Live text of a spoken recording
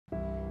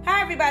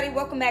everybody,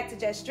 welcome back to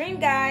Jess Dream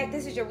Guide.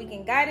 This is your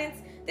weekend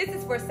guidance. This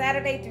is for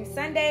Saturday through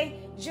Sunday,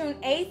 June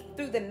 8th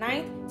through the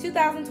 9th,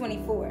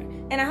 2024.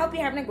 And I hope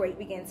you're having a great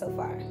weekend so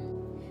far.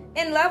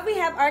 In love, we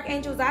have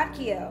Archangel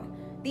Zadkiel,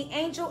 the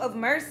angel of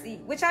mercy,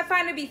 which I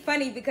find to be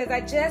funny because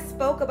I just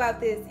spoke about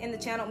this in the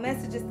channel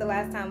messages the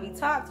last time we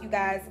talked, you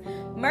guys.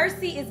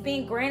 Mercy is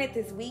being granted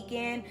this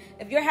weekend.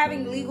 If you're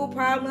having legal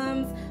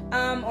problems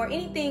or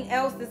anything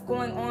else that's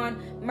going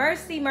on,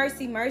 mercy,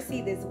 mercy,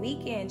 mercy this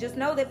weekend. Just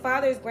know that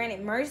Father is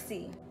granted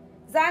mercy.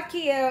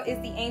 Zadkiel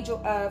is the angel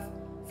of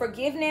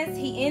forgiveness.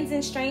 He ends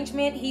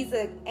estrangement. He's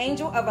an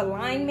angel of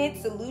alignment,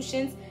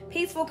 solutions,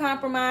 peaceful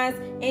compromise,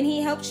 and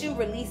he helps you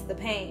release the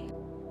pain.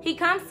 He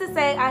comes to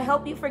say, I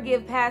help you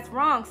forgive past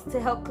wrongs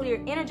to help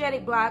clear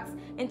energetic blocks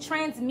and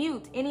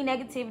transmute any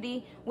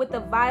negativity with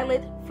the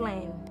violet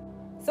flame.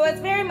 So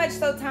it's very much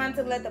so time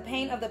to let the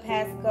pain of the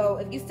past go.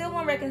 If you still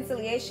want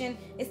reconciliation,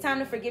 it's time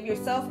to forgive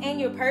yourself and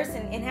your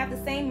person and have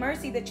the same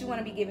mercy that you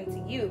want to be given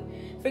to you.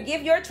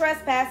 Forgive your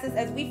trespasses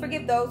as we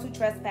forgive those who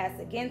trespass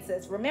against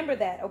us. Remember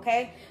that,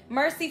 okay?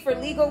 Mercy for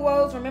legal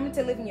woes. Remember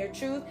to live in your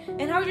truth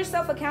and hold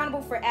yourself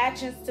accountable for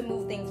actions to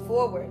move things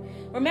forward.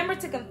 Remember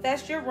to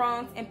confess your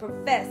wrongs and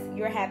profess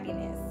your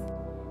happiness.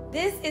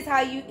 This is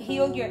how you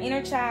heal your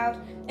inner child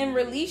and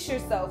release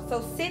yourself.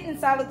 So sit in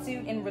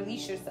solitude and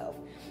release yourself.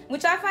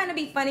 Which I find to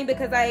be funny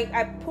because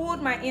I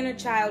pulled my inner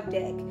child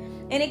deck.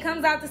 And it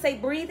comes out to say,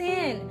 breathe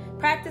in,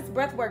 practice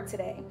breath work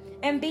today.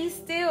 And be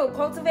still,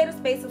 cultivate a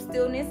space of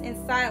stillness and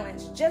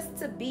silence just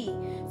to be.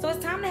 So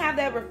it's time to have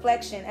that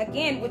reflection.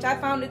 Again, which I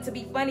found it to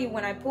be funny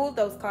when I pulled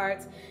those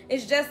cards.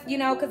 It's just,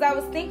 because I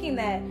was thinking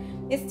that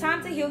it's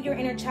time to heal your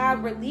inner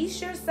child.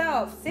 Release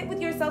yourself. Sit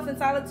with yourself in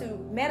solitude.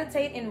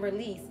 Meditate and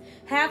release.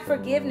 Have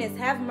forgiveness.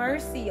 Have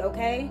mercy,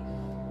 okay?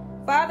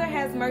 Father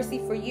has mercy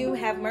for you.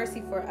 Have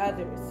mercy for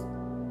others.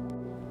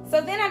 So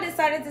then I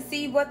decided to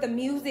see what the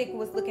music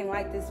was looking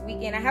like this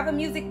weekend. I have a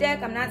music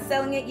deck. I'm not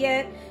selling it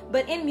yet.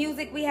 But in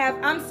music, we have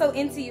I'm So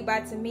Into You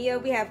by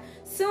Tamia. We have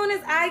Soon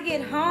As I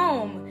Get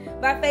Home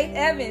by Faith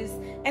Evans.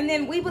 And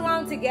then We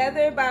Belong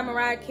Together by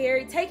Mariah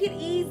Carey. Take It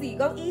Easy.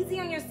 Go Easy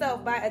on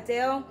Yourself by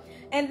Adele.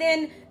 And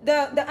then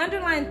the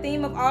underlying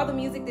theme of all the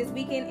music this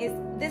weekend is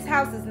this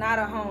house is not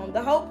a home.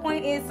 The whole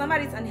point is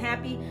somebody's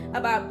unhappy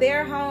about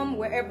their home,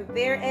 wherever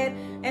they're at.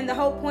 And the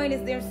whole point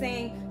is they're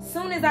saying,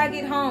 soon as I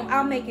get home,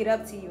 I'll make it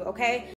up to you, okay?